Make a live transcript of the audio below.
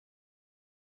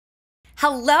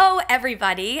Hello,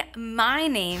 everybody. My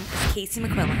name is Casey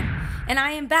McQuillen, and I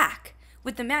am back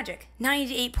with the Magic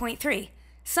 98.3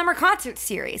 Summer Concert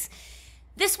Series.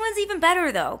 This one's even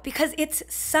better, though, because it's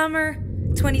summer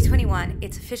 2021.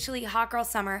 It's officially hot girl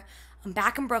summer. I'm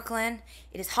back in Brooklyn.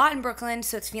 It is hot in Brooklyn,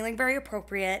 so it's feeling very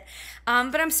appropriate.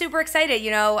 But I'm super excited. You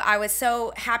know, I was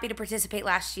so happy to participate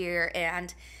last year,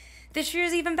 and this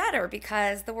year's even better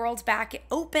because the world's back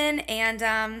open, and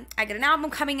I got an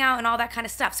album coming out and all that kind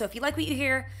of stuff. So if you like what you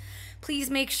hear, please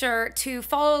make sure to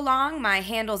follow along. My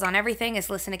handles on everything is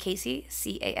Listen to Casey,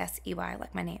 C-A-S-E-Y,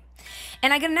 like my name.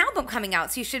 And I got an album coming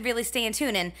out, so you should really stay in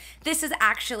tune. And this is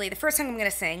actually, the first song I'm going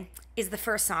to sing is the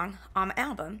first song on my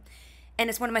album. And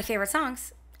it's one of my favorite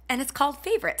songs, and it's called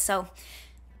Favorite. So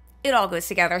it all goes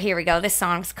together. Here we go. This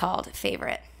song's called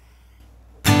Favorite.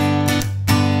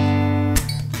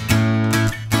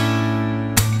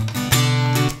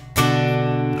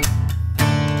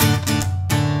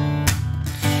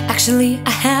 Actually, I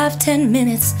have 10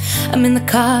 minutes. I'm in the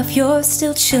car if you're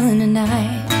still chilling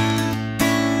tonight.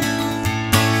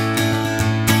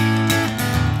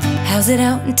 How's it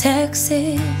out in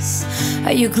Texas?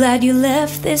 Are you glad you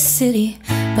left this city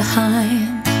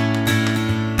behind?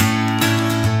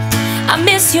 I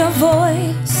miss your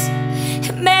voice.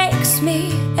 It makes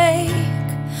me ache.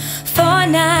 4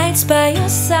 nights by your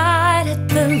side at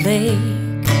the lake.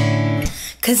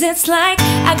 'Cause it's like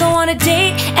I go on a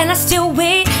date and I still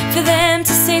wait for them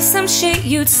to say some shit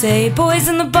you'd say. Boys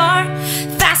in the bar,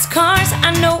 fast cars,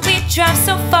 I know we drive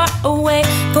so far away.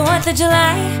 4th of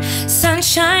July,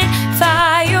 sunshine,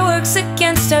 fireworks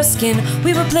against our skin.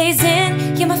 We were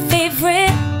blazing, you're my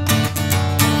favorite,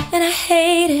 and I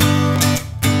hate it,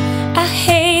 I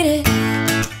hate it,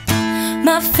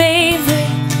 my favorite.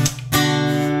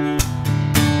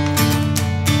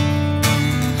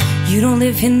 You don't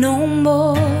live here no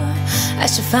more, I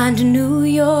should find a New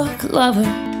York lover.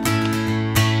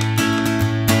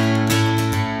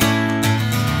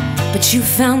 But you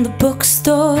found the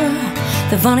bookstore,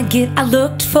 the Vonnegut I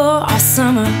looked for all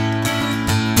summer.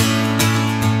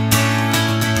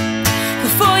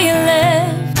 Before you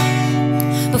left,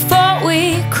 before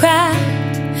we cried,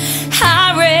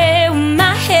 I read with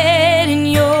my head in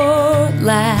your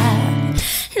lap.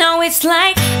 Now it's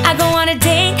like I go on a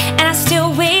date and I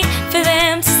still wait for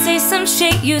them to say some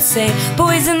shit you say.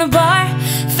 Boys in the bar,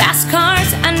 fast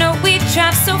cars, I know we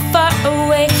drive so far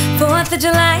away. 4th of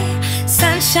July,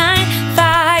 sunshine,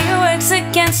 fireworks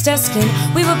against our skin.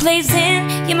 We were blazing,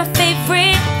 you're my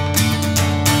favorite,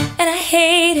 and I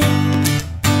hate it,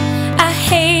 I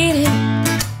hate it,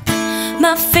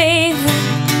 my favorite.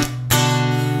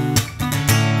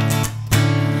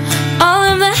 All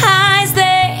of the highs,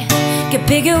 they get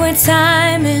bigger with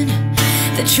time, and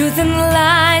the truth and the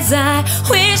lies, I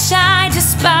wish I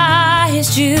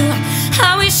despised you.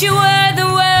 I wish you were the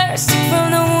worst,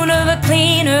 from the wound of a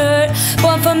clean hurt,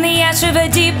 born from the ash of a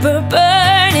deeper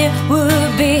burn. It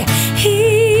would be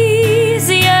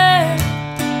easier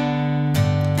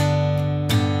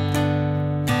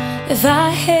if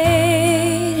I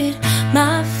hated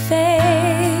my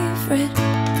favorite.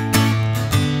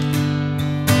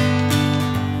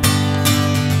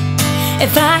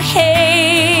 If I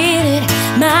hated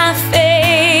my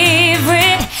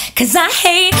favorite. 'Cause I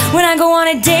hate when I go on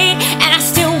a date and I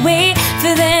still wait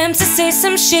for them to say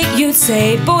some shit you'd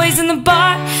say. Boys in the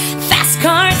bar, fast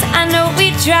cars, I know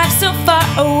we drive so far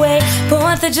away.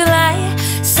 4th of July,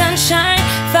 sunshine,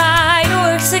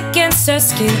 fireworks against our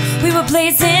skin. We were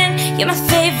blazing, you're my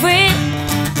favorite,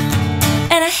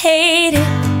 and I hate it,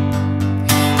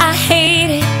 I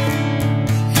hate it,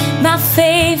 my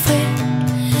favorite.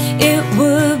 It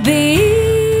would be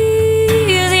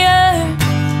easier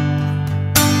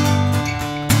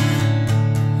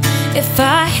if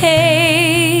I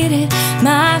hated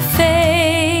my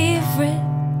favorite.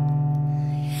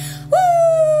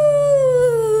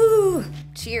 Woo!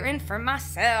 Cheering for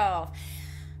myself.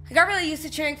 I got really used to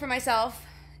cheering for myself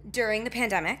during the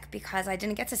pandemic because I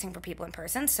didn't get to sing for people in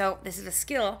person, so this is a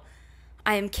skill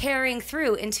I am carrying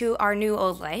through into our new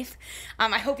old life.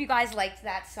 I hope you guys liked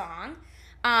that song.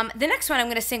 The next one I'm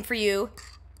going to sing for you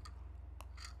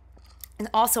is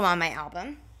also on my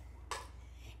album.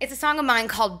 It's a song of mine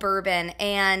called Bourbon,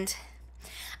 and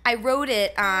I wrote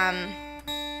it,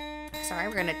 sorry,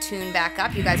 we're going to tune back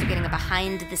up. You guys are getting a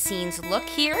behind-the-scenes look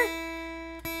here.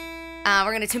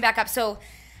 We're going to tune back up. So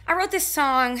I wrote this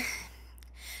song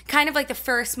kind of like the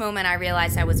first moment I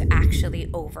realized I was actually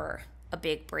over a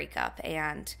big breakup,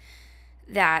 and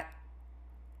that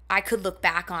I could look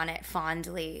back on it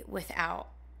fondly without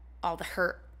all the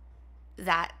hurt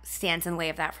that stands in the way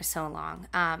of that for so long.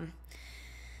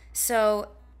 So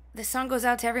this song goes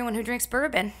out to everyone who drinks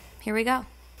bourbon. Here we go.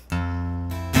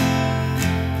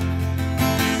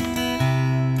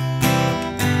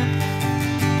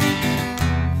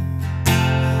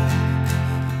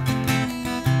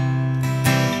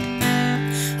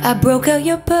 I broke out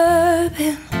your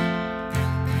bourbon,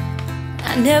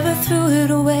 I never threw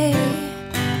it away.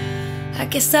 I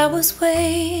guess I was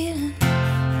waiting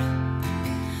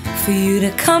for you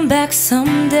to come back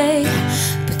someday.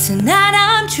 But tonight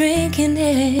I'm drinking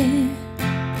it,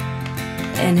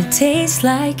 and it tastes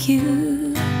like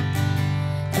you.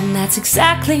 And that's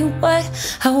exactly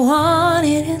what I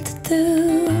wanted it to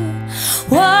do.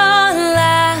 One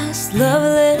last love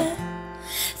letter,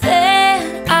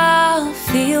 then I'll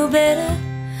feel better.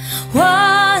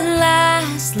 One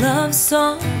last love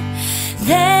song,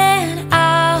 then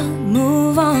I'll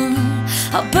move on.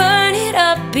 I'll burn it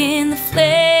up in the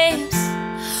flames,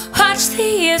 watch the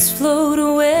years float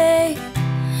away.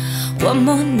 One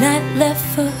more night left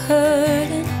for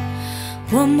hurting,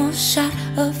 one more shot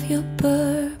of your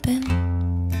bourbon.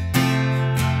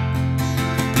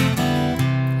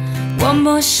 One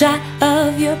more shot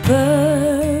of your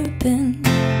bourbon.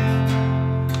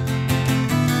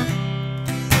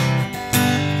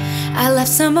 I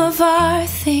left some of our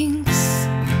things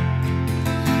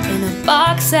in a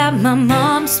box at my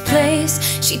mom's place.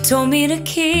 She told me to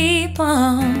keep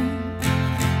on,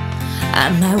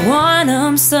 I might want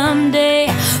them someday.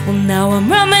 Well, now I'm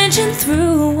rummaging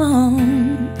through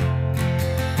them,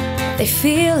 they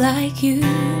feel like you.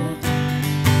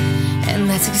 And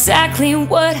that's exactly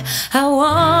what I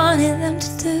wanted them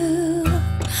to do.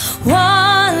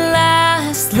 One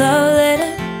last love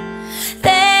letter,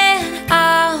 then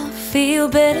I'll feel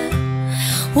better.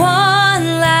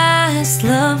 One last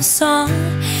love song,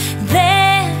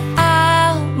 then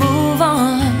I'll move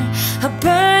on. I'll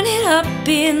burn it up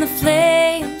in the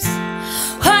flames,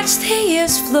 watch the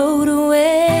years float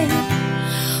away.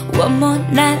 One more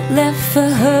night left for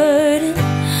hurting,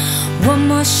 one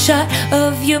more shot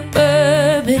of your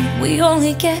bourbon. We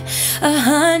only get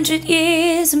 100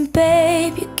 years, and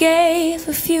babe, you gave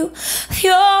a few of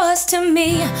yours to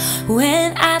me.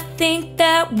 When I think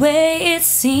that way, it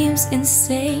seems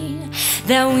insane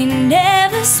that we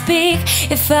never speak.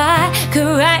 If I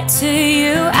could write to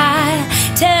you,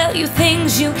 I'd tell you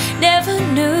things you never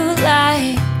knew,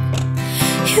 like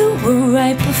you were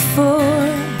right before,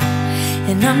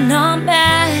 and I'm not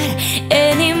mad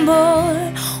anymore.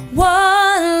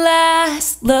 One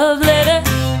last love letter,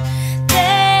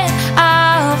 then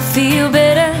I'll feel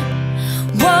better.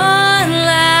 One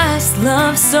last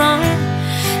love song,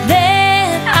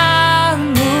 then I'll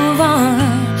move on.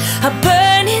 I'll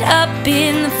burn it up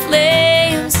in the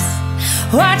flames,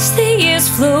 watch the years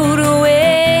float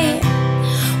away.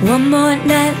 One more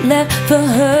night left for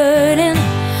hurting,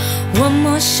 one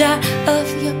more shot of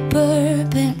your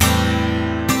bourbon.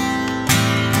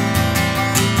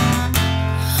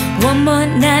 One more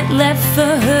night left for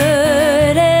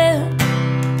hurting,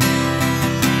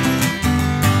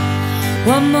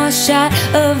 one more shot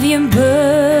of your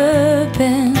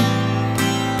bourbon.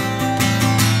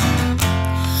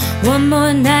 One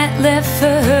more night left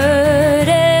for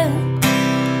hurting,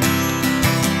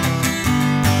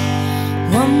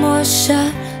 one more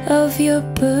shot of your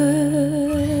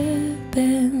bourbon.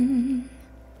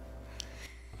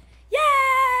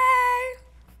 Yay!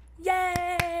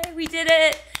 Yay! We did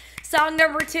it! Song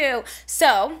number 2.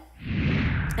 So,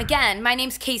 again, my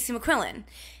name's Casey McQuillen,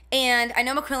 and I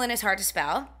know McQuillen is hard to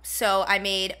spell, so I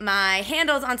made my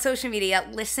handles on social media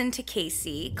Listen to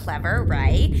Casey. Clever,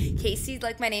 right? Casey's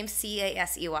like my name,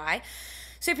 C-A-S-E-Y.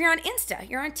 So if you're on Insta,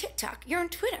 you're on TikTok, you're on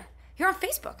Twitter, you're on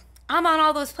Facebook, I'm on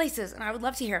all those places, and I would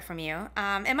love to hear from you.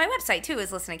 And my website, too,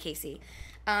 is Listen to Casey.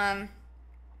 So I'm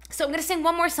going to sing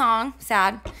one more song,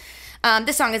 sad.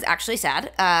 This song is actually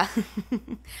sad.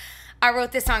 I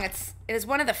wrote this song. It was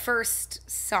one of the first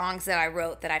songs that I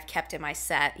wrote that I've kept in my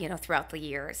set, throughout the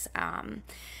years.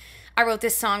 I wrote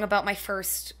this song about my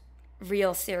first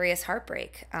real serious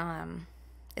heartbreak.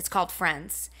 It's called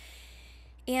Friends.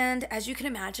 And as you can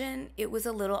imagine, it was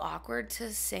a little awkward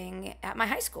to sing at my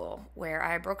high school where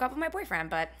I broke up with my boyfriend,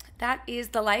 but that is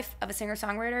the life of a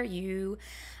singer-songwriter.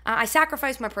 I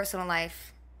sacrificed my personal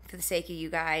life for the sake of you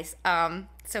guys.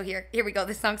 So here we go.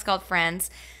 This song's called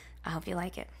Friends. I hope you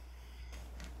like it.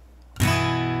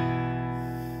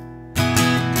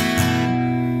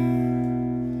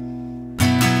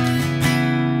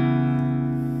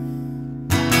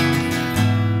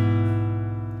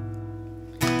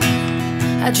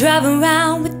 I drive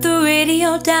around with the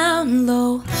radio down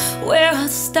low. Where I'll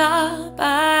stop,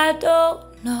 I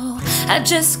don't know. I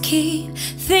just keep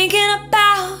thinking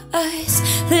about us,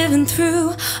 living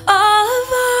through all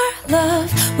of our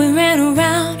love. We ran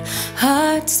around,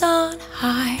 hearts on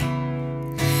high,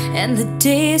 and the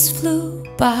days flew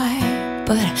by.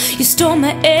 But you stole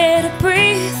my air to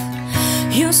breathe,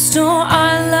 you stole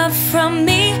our love from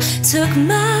me, took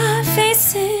my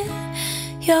face in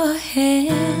your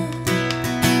hand,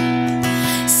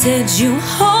 said you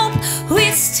hope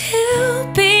we'd still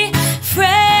be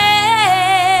friends.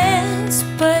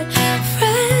 But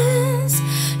friends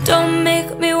don't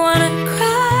make me wanna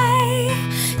cry,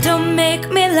 don't make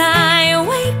me lie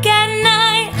awake at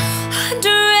night,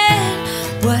 wondering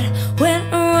what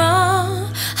went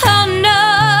wrong. Oh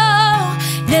no,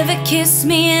 never kiss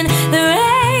me in the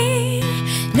rain,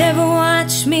 never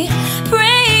watch me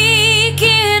break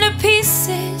into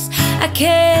pieces I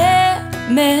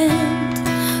can't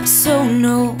mend. So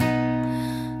no,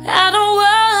 I don't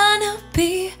wanna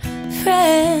be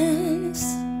friends.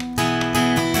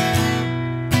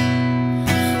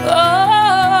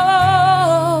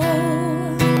 Oh,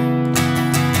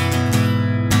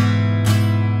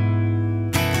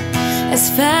 as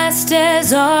fast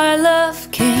as our love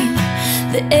came,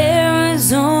 the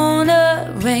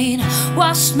Arizona rain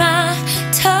washed my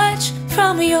touch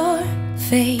from your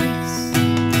face.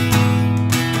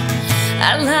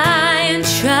 I lie and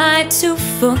try to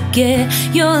forget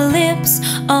your lips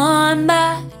on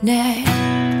my neck.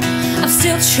 I'm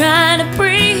still trying to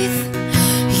breathe.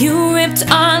 You ripped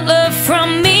our love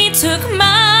from me, took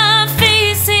my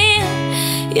face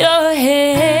in your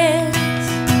hands,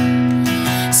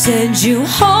 said you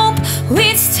hope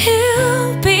we'd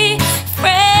still be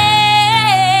friends.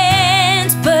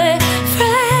 But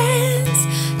friends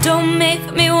don't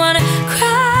make me wanna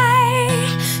cry,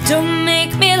 don't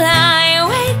make me lie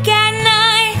awake at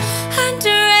night,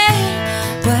 wondering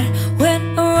what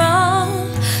went wrong.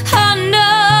 Oh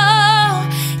no,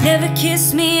 never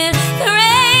kiss me in the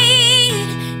rain,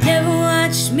 never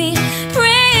watch me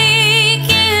break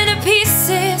into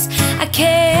pieces I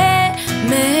can't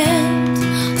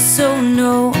mend. So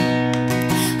no,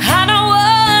 I don't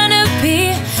wanna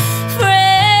be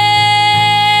friends.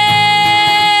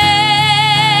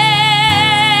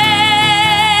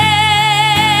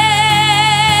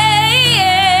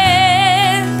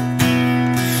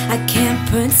 I can't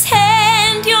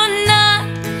pretend you're not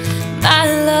my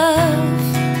love,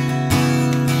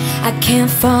 I can't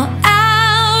fall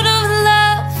out of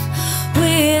love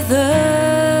with us.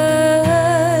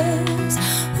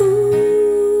 Ooh.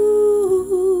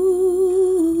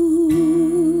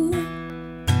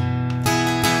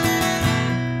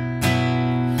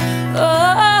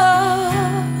 Oh.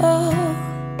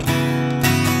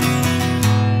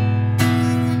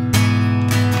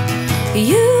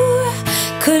 You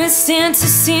couldn't stand to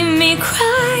see me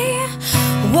cry.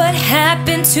 What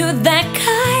happened to that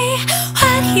guy?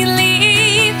 Why'd he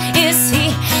leave? Is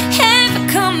he ever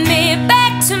coming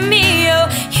back to me? Oh,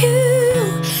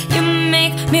 you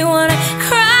make me wanna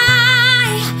cry,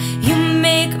 you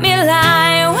make me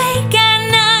lie awake at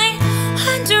night,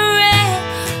 wondering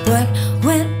what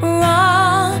went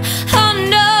wrong. Oh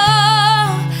no,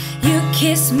 you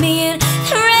kissed me in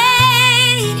the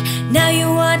rain, now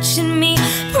you're watching me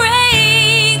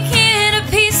break into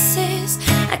pieces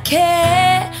I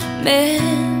can't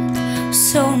mend.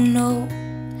 So no,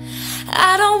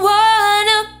 I don't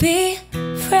wanna be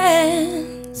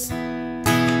friends.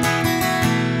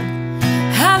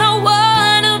 I don't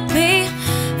wanna be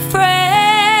friends.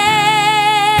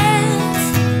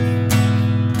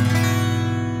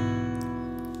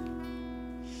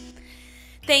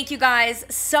 Thank you guys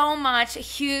so much.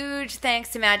 Huge thanks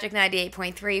to Magic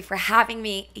 98.3 for having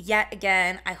me yet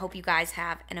again. I hope you guys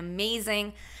have an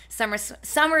amazing summer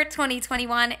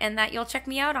 2021, and that you'll check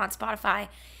me out on Spotify,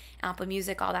 Apple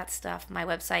Music, all that stuff, my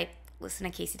website,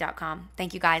 listentoCasey.com.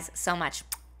 Thank you guys so much.